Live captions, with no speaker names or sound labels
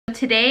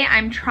today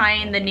I'm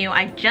trying the new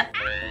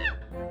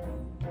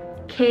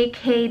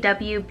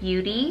KKW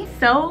Beauty.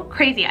 So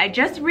crazy. I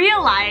just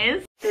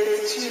realized.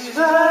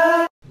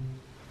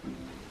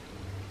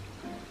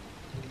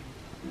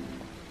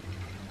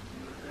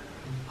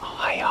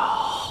 Hi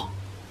y'all.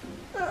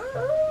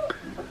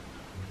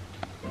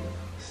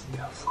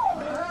 Still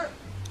sleeping.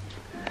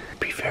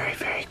 Be very,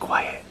 very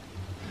quiet.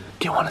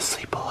 Do you want to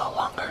sleep a little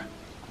longer?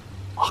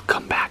 I'll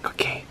come back,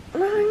 okay? I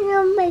want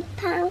to make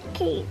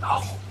pancakes.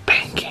 Oh,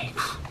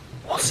 pancakes.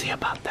 We'll see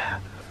about that.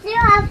 You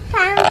have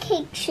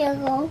pancake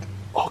sugar.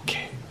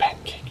 Okay,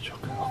 pancake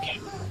sugar, okay.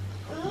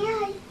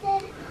 Yeah, I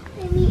said,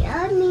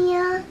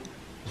 Mia.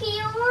 Do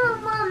you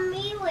want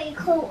mommy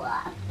wake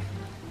up?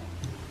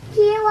 Do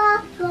you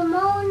want good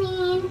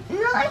morning?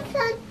 No, I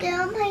sat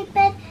down on my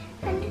bed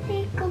and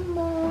say good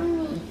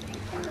morning.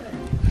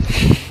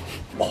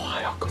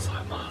 Ohayou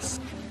gozaimasu.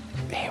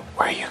 Hey,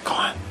 where are you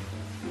going?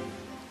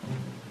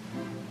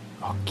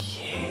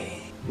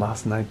 Okay.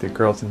 Last night the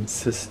girls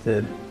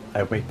insisted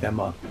I wake them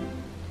up.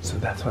 So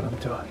that's what I'm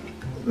doing.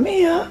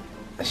 Mia,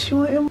 she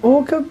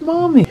woke up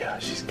mommy. Yeah,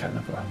 she's kind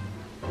of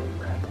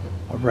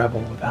a rebel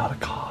without a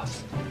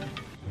cause.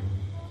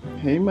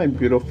 Hey, my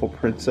beautiful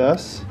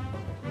princess.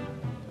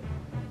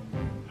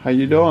 How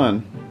you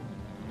doing?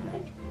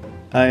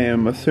 I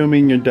am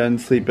assuming you're done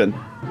sleeping.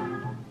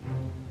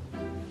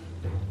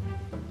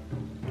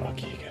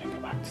 Okay, you gotta go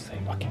back to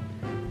sleep. Okay.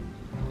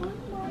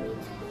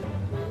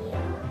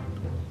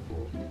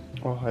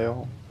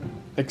 Ohayou.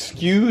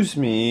 Excuse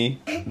me.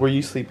 Were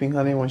you sleeping,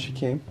 honey, when she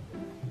came?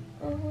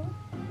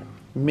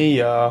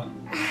 Mia.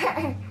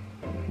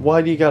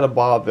 Why do you gotta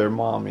bother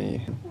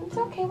mommy? It's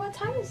okay. What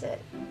time is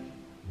it?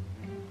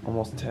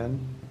 Almost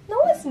 10?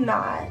 No, it's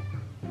not.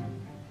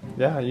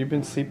 Yeah, you've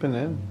been sleeping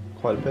in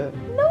quite a bit.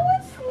 No,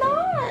 it's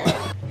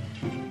not.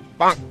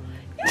 Bonk.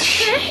 You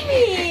tricked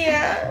me.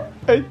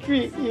 I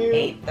treat you.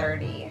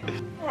 8:30.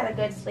 I had a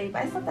good sleep.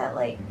 I slept at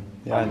like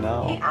Yeah, I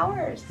know. 8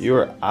 hours. You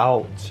were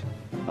out.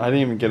 I didn't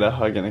even get a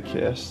hug and a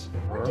kiss.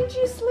 Where did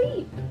you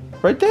sleep?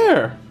 Right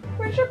there.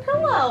 Where's your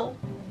pillow?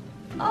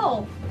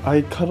 Oh.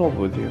 I cuddled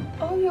with you.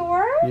 Oh, you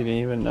were? You didn't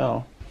even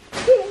know.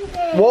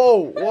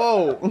 Whoa,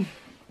 whoa.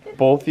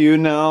 Both of you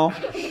now?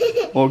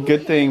 Well,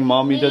 good thing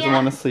mommy doesn't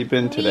want to sleep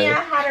in today. Mia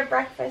had a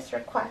breakfast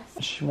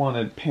request. She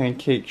wanted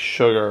pancake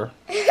sugar.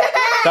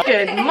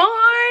 Good morning!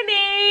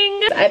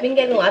 I've been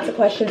getting lots of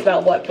questions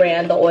about what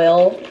brand of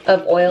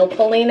oil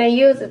pulling I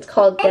use. It's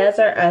called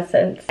Desert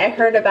Essence. I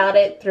heard about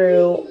it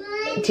through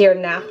Dear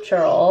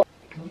Natural.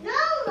 No,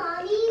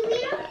 Mommy, we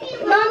don't need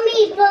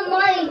Mommy, but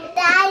Mommy.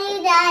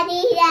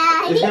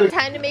 Daddy.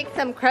 Time to make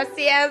some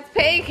crusty ass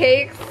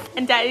pancakes.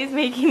 And Daddy's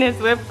making his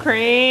whipped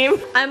cream.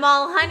 I'm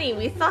all, honey,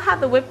 we still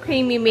have the whipped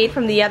cream you made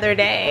from the other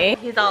day.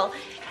 He's all,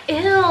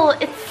 ew,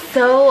 it's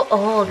so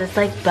old. It's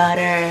like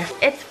butter.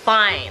 It's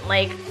fine.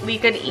 Like, we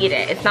could eat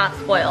it. It's not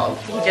spoiled.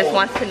 He just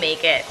wants to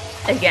make it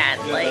again.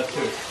 Like,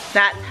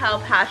 that's how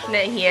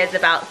passionate he is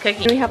about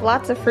cooking. We have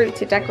lots of fruit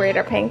to decorate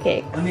our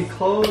pancake. Let me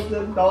close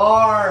the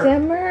door.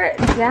 Simmer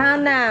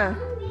down now.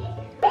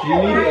 Do you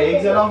need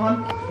eggs at all,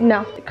 hon?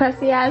 No,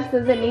 crusty ass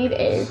doesn't need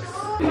eggs.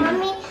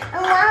 Mommy,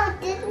 I want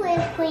this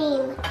whipped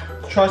cream.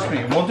 Trust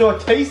me, we'll do a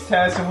taste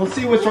test and we'll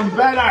see which one's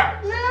better.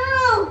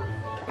 No.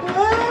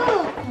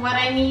 What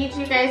I need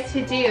you guys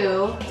to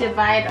do,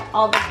 divide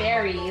all the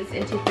berries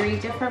into 3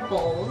 different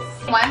bowls.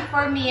 One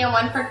for me and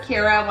one for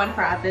Kira, one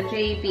for the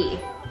JB.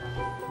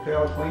 Okay,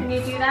 I'll clean. Can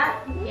you do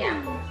that?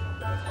 Yeah.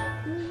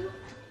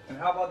 And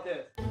how about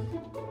this?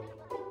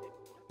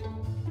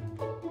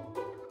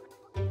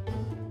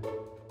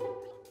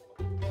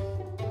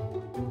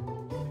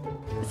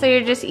 So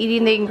you're just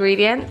eating the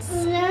ingredients?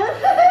 No.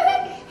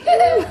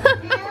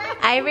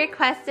 I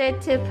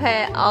requested to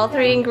put all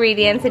 3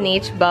 ingredients in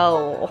each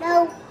bowl.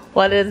 No.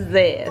 What is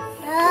this?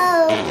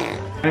 No.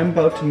 I'm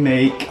about to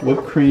make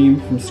whipped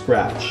cream from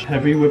scratch.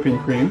 Heavy whipping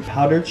cream,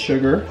 powdered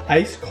sugar,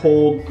 ice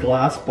cold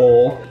glass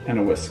bowl, and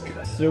a whisk.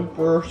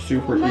 Super,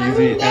 super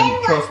easy.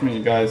 And trust me,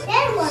 you guys,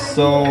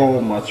 so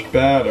much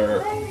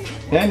better.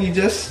 Then you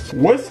just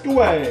whisk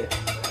away.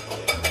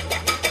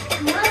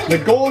 The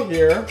goal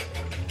here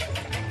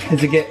is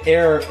to get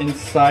air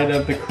inside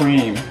of the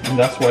cream, and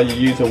that's why you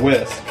use a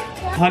whisk.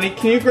 Honey,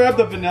 can you grab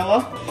the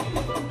vanilla?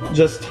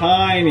 Just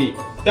tiny.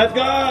 That's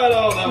good. Oh,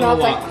 that was a lot. Smells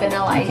like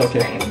vanilla ice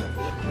Okay. cream.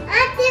 I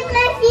did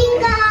my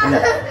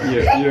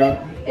finger.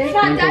 It's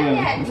not done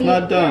yet. It's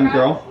not done,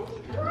 girl.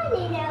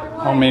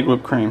 Homemade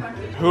whipped cream.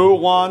 Who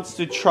wants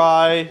to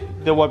try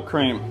the whipped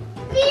cream?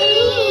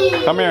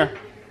 Come here.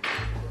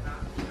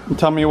 And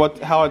tell me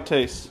how it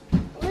tastes.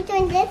 Which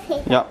one does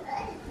it? Yeah.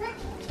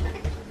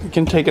 You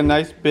can take a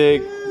nice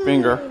big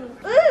finger.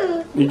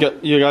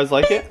 You guys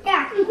like it?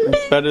 Yeah.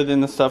 It's better than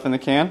the stuff in the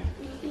can?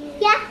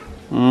 Yeah.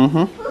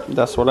 Mm-hmm.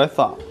 That's what I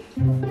thought.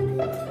 A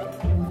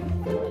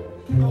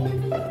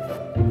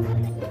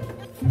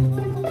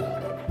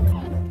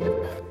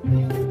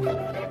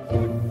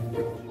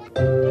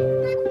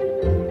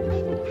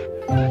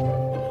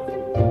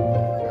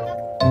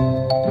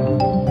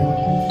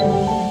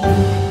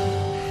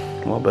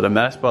little bit of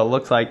mess, but it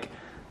looks like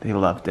they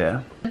loved it.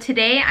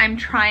 today I'm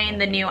trying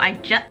the new, I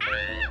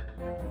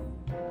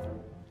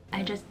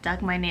just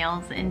dug my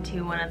nails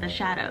into one of the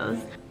shadows.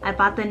 I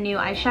bought the new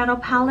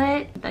eyeshadow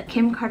palette, the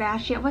Kim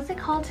Kardashian, what's it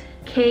called?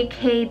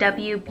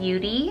 KKW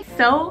Beauty.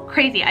 So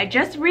crazy, I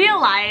just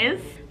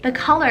realized the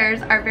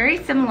colors are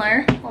very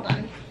similar. Hold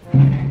on,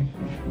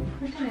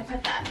 where did I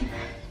put that?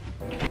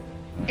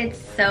 It's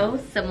so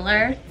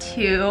similar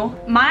to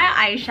my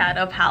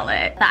eyeshadow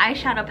palette. The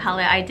eyeshadow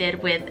palette I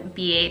did with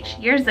BH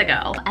years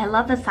ago. I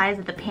love the size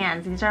of the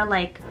pans. These are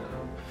like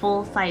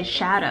full-size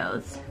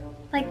shadows.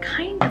 Like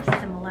kind of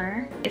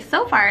similar.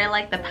 So far I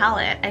like the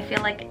palette. I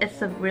feel like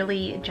it's a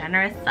really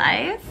generous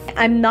size.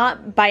 I'm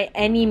not by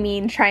any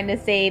means trying to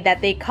say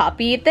that they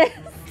copied this.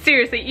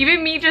 Seriously,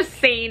 even me just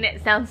saying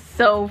it sounds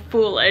so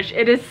foolish.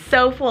 It is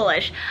so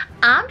foolish.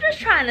 I'm just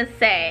trying to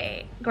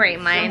say great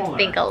minds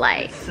think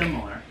alike. It's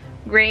similar.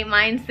 Great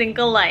minds think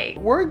alike.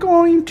 We're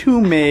going to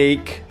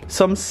make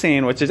some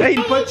sandwiches. Hey,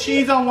 put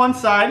cheese on one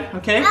side,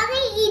 okay? I'm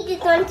gonna eat this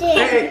one too.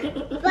 Hey.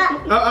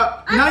 But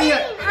Not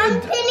yet.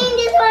 I'm putting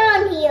this one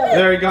on here.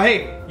 There we go.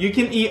 Hey, you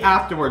can eat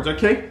afterwards,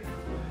 okay?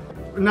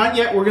 Not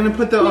yet. We're gonna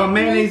put the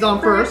mayonnaise on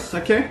first,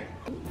 okay?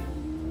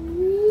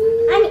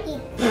 I'm gonna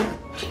eat.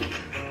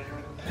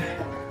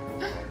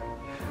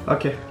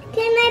 Okay.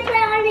 Can I put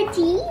on the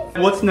cheese?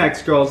 What's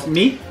next, girls?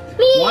 Me?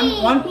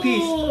 One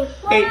piece.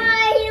 Hey,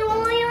 You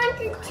only want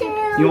the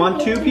two. you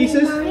want 2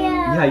 pieces?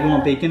 Yeah. Yeah, you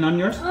want bacon on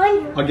yours?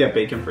 I'll get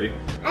bacon for you.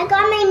 I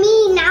got my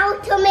meat, now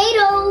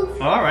tomatoes.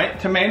 All right,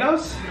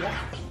 tomatoes?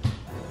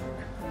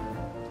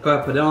 Go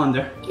ahead, put it on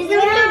there. Just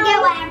gonna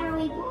get whatever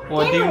we want.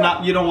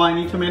 Well, you don't want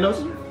any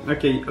tomatoes?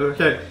 Okay,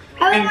 okay.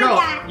 How And about girls,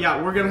 that?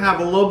 yeah, we're gonna have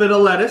a little bit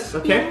of lettuce,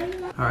 okay?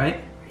 All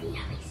right.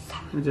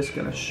 I'm just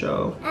gonna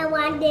show. I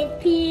want this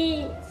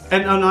piece.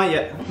 And no, not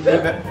yet.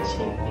 Leave it.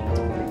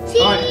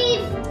 Cheese.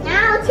 Alright.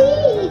 Now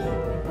cheese.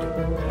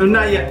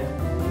 Not yet.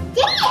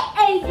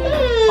 Cheese.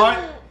 All right.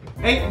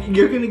 Hey,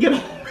 you're gonna get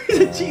a piece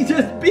of cheese.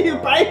 Just be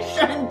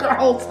patient,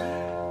 girls.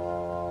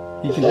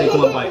 You can take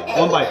one bite.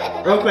 One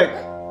bite, real quick.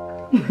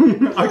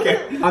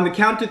 Okay. On the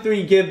count of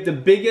 3, give the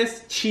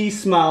biggest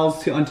cheese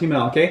smiles to Auntie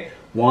Mel. Okay.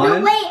 1.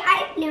 No, wait.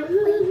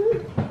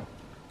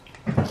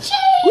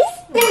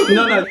 Cheese.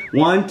 No.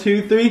 1,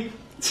 2, 3.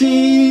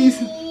 Cheese.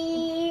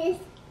 Cheese.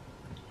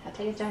 I'll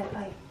take a giant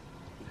bite.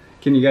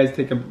 Can you guys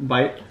take a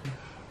bite?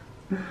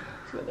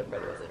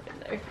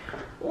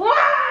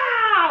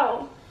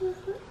 Wow!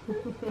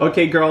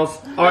 Okay, girls.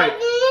 All right. I'm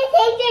gonna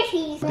take the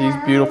cheese. These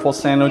beautiful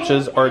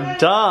sandwiches are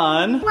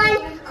done.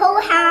 One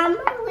whole ham.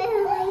 I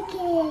really like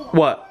it.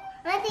 What?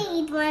 I think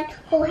eat one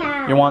whole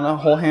ham. You want a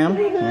whole ham?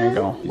 There you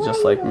go. You're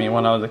just like me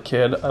when I was a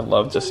kid. I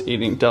loved just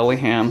eating deli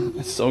ham.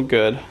 It's so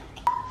good.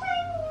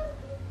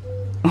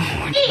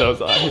 Look at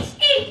those eyes.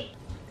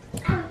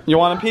 You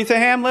want a piece of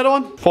ham, little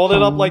one? Fold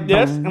it up like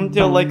this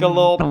until like a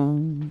little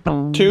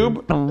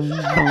tube.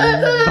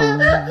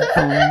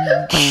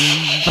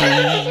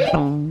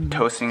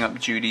 Toasting up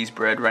Judy's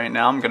bread right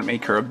now. I'm gonna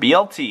make her a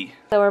BLT.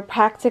 So we're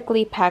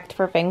practically packed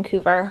for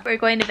Vancouver. We're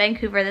going to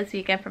Vancouver this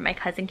weekend for my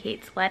cousin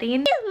Kate's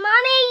wedding.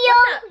 Mommy,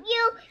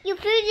 your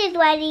food is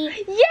ready. Yay!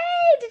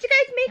 Did you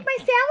guys make my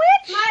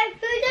sandwich? My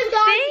food is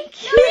doggy. Thank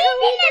No, you.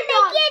 we need to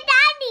make it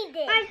daddy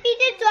did. My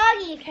food is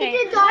doggy. Okay.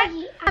 It's a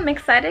doggy. I'm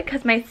excited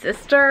because my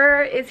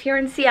sister is here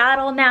in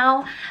Seattle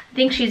now. I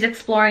think she's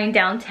exploring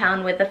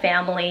downtown with the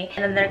family,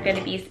 and then they're going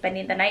to be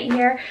spending the night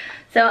here.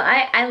 So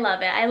I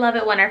love it. I love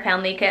it when our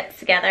family gets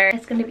together.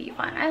 It's going to be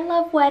fun. I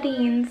love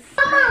weddings.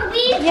 Mama,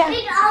 we Yeah.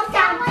 all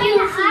sound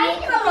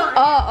juicy.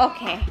 Oh,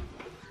 okay.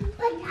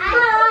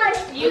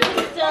 You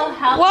can still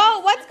help. Whoa,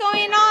 what's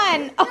going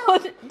on? Oh,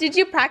 did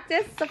you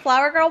practice the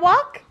flower girl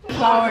walk?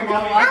 Flower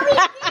girl.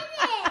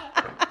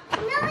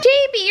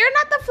 JB, you're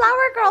not the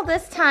flower girl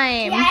this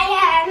time. I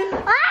am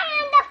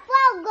the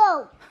flower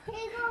girl.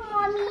 Here you go,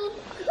 mommy.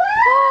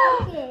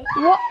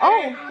 Whoa,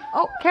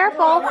 oh,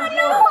 careful. Oh,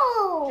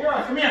 no.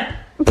 Kira, come here.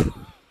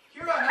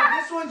 Kira,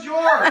 this one's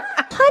yours.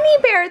 Honey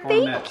bear,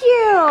 thank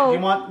you. Do you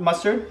want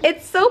mustard?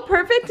 It's so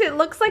perfect, it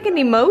looks like an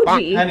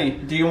emoji. Honey,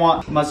 do you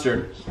want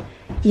mustard?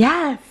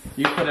 Yes.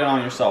 You put it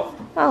on yourself.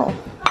 Oh,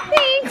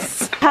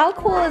 thanks. How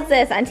cool is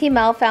this? Auntie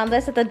Mel found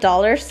this at the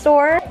dollar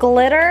store.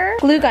 Glitter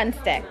glue gun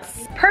sticks.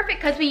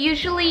 Perfect, because we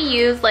usually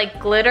use like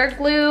glitter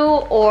glue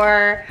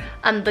or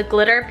the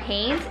glitter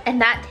paint, and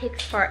that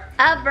takes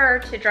forever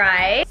to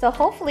dry. So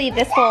hopefully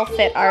this will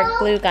fit our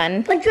glue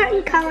gun. What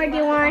certain color do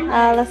you want?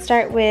 Let's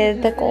start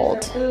with the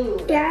gold.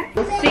 Yeah.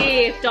 Let's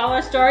see if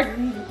dollar store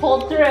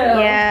pulled through.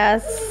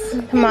 Yes.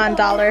 Come on,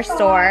 dollar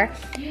store.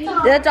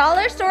 The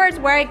dollar store is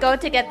where I go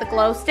to get the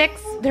glow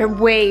sticks. They're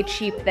way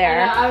cheap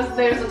there. Yeah,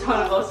 there's a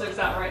ton of glow sticks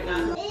out right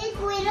now. Is it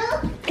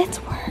glitter? It's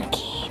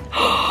working.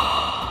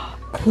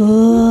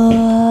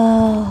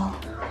 Cool.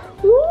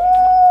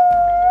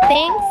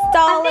 Thanks,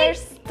 dollar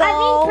store.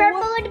 I think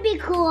purple would be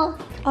cool.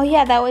 Oh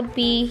yeah, that would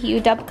be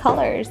UW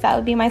colors. That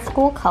would be my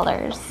school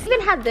colors.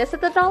 Even had this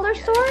at the dollar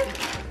store.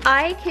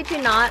 I kid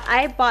you not,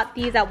 I bought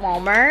these at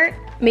Walmart.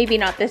 Maybe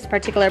not this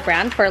particular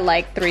brand for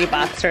like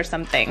 $3 or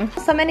something.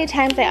 So many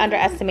times I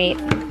underestimate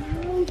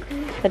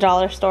The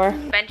dollar store.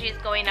 Benji's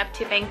going up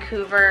to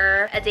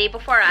Vancouver a day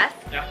before us.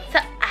 Yeah. So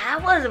I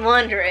was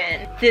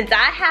wondering, since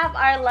I have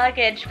our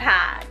luggage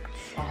packed,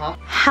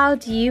 how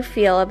do you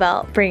feel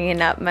about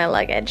bringing up my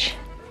luggage?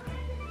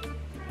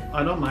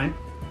 I don't mind.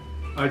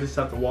 I just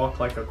have to walk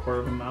like a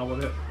quarter of a mile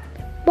with it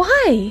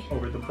Why?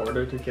 over the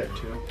border to get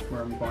to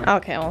where I'm going.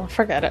 Okay, well,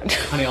 forget it.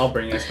 Honey, I'll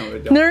bring it. No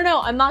big deal.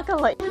 No, I'm not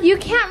gonna let you. You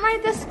can't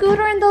ride the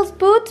scooter in those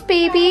boots,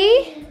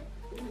 baby.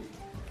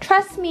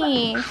 Trust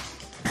me.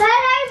 Can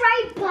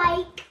I ride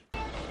bike?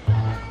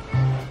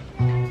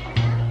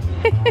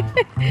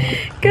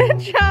 Good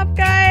job,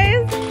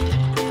 guys.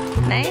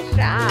 Nice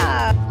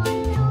job.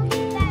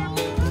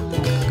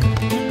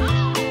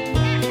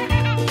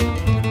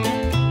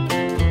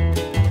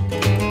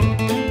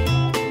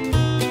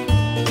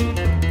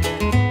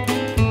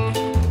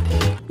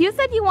 You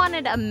said you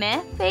wanted a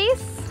meh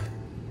face?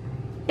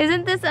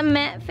 Isn't this a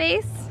meh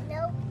face?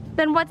 Nope.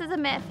 Then what does a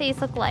meh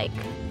face look like?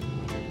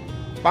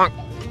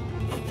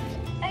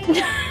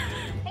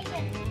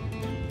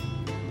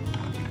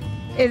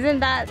 Isn't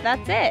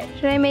that's it?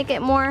 Should I make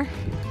it more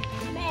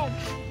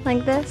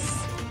like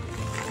this?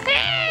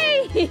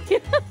 Hey!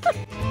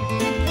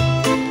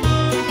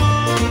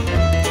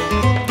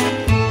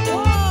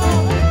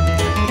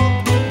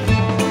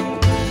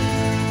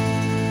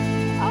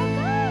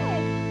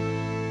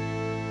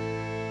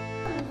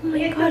 Oh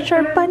my gosh,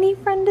 our bunny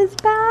friend is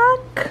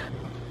back.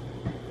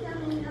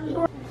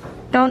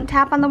 Don't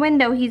tap on the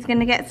window, he's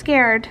gonna get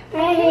scared.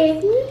 I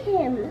see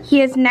him.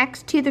 He is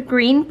next to the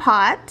green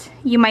pot.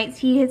 You might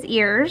see his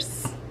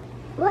ears.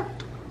 What?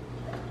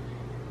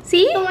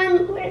 See? The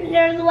one where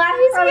there's the left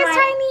You or see his right?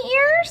 tiny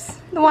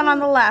ears? The one on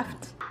the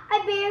left. I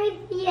barely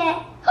see it.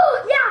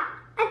 Oh yeah,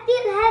 I see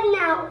his head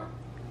now.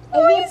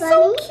 Oh, Is he's it so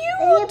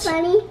bunny? Is it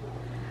bunny?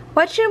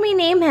 What should we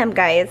name him,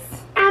 guys?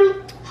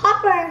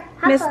 Hopper.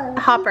 Miss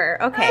Hopper,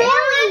 okay.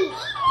 Cherry.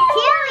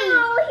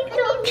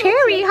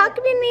 Cherry, how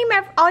can you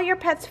name all your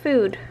pets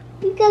food?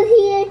 Because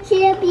he is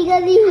cherry.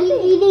 Because he's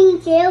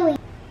eating cherry.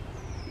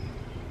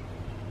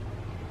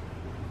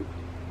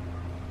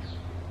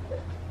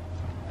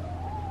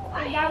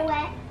 Is that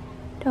wet?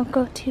 Don't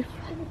go too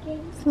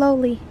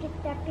slowly.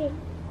 Get that big.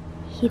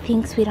 He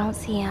thinks we don't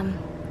see him.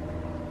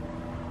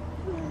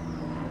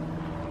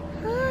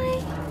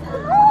 Hi.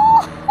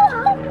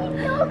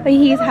 Oh,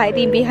 he's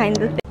hiding behind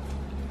the thing.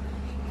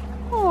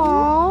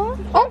 Aww.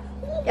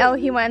 Oh,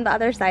 he went on the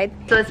other side.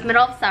 So it's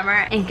middle of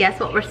summer, and guess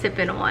what we're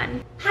sipping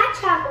on? Hot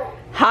chocolate.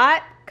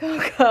 Hot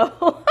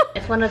cocoa.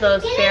 It's one of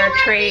those fair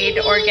trade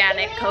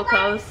organic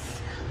cocos.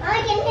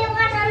 I can hit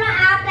one on the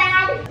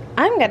iPad.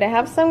 I'm gonna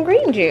have some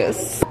green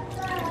juice.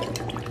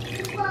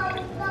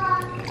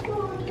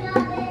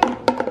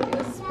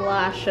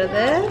 Splash of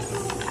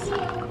this.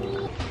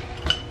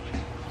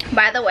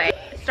 By the way,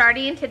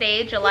 starting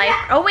today,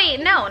 oh wait,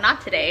 no,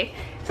 not today.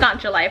 It's not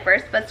July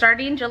 1st, but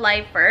starting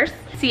July 1st,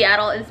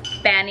 Seattle is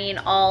banning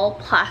all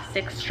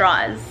plastic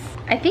straws.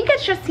 I think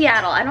it's just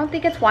Seattle. I don't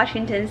think it's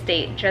Washington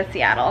State, just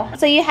Seattle.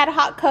 So you had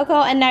hot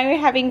cocoa and now you're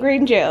having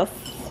green juice.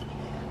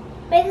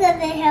 Because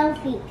it's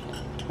healthy.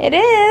 It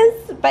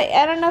is, but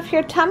I don't know if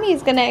your tummy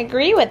is gonna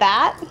agree with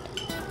that.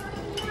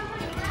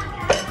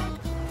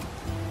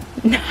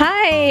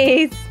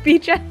 Nice,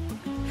 Beecha.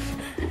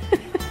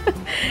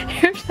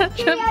 You're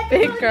such a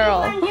big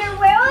girl. You're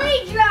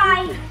really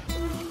dry.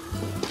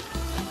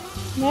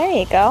 There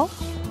you go.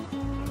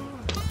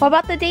 What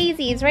about the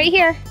daisies right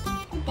here?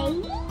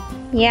 Baby?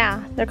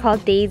 Yeah, they're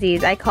called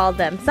daisies. I called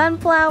them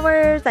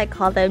sunflowers. I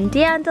called them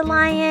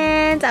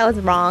dandelions. I was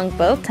wrong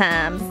both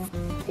times.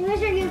 You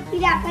wish I could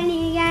feed that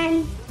bunny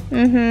again.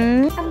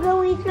 Mm-hmm. I'm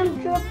going to leave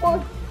some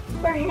triples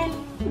for him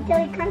until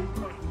he comes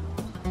back.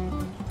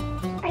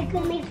 I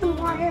could make some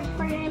water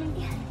for him.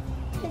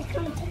 He's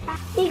coming back.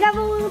 You got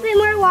a little bit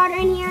more water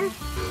in here.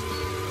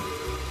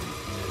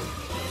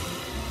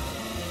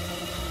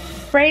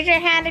 Raise your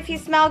hand if you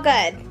smell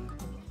good.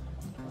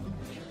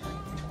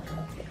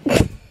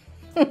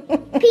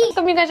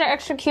 Some of you guys are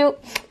extra cute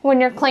when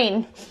you're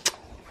clean.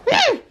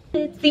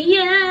 It's the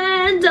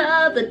end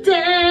of the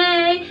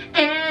day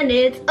and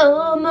it's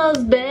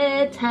almost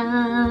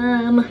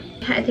bedtime.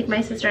 I think my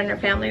sister and her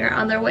family are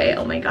on their way.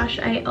 Oh my gosh,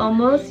 I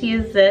almost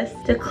used this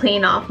to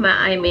clean off my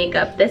eye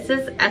makeup. This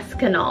is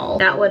Escanol.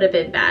 That would have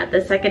been bad.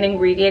 The second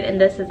ingredient, and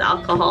this is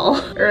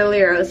alcohol.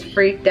 Earlier I was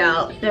freaked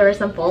out. There were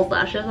some false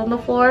lashes on the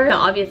floor.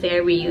 Now obviously I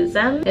reuse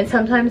them and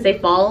sometimes they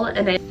fall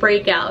and I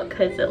freak out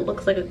because it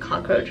looks like a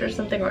cockroach or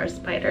something or a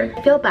spider.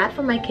 I feel bad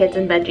for my kids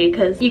and Benji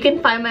because you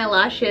can find my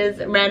lashes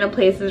in random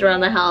places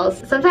around the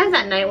house. Sometimes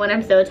at night when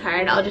I'm so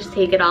tired, I'll just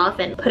take it off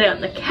and put it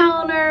on the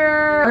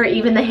counter or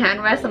even the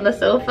hand rest on the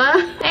sofa.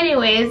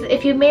 Anyways,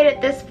 if you made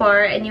it this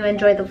far and you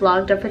enjoyed the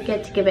vlog, don't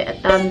forget to give it a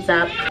thumbs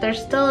up.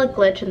 There's still a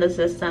glitch in the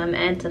system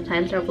and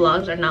sometimes our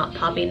vlogs are not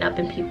popping up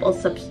in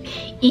people's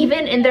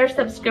even in their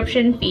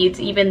subscription feeds,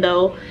 even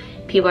though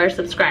people are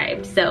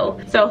subscribed. So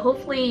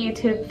hopefully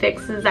YouTube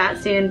fixes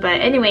that soon. But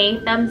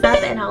anyway, thumbs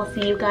up and I'll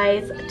see you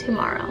guys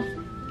tomorrow.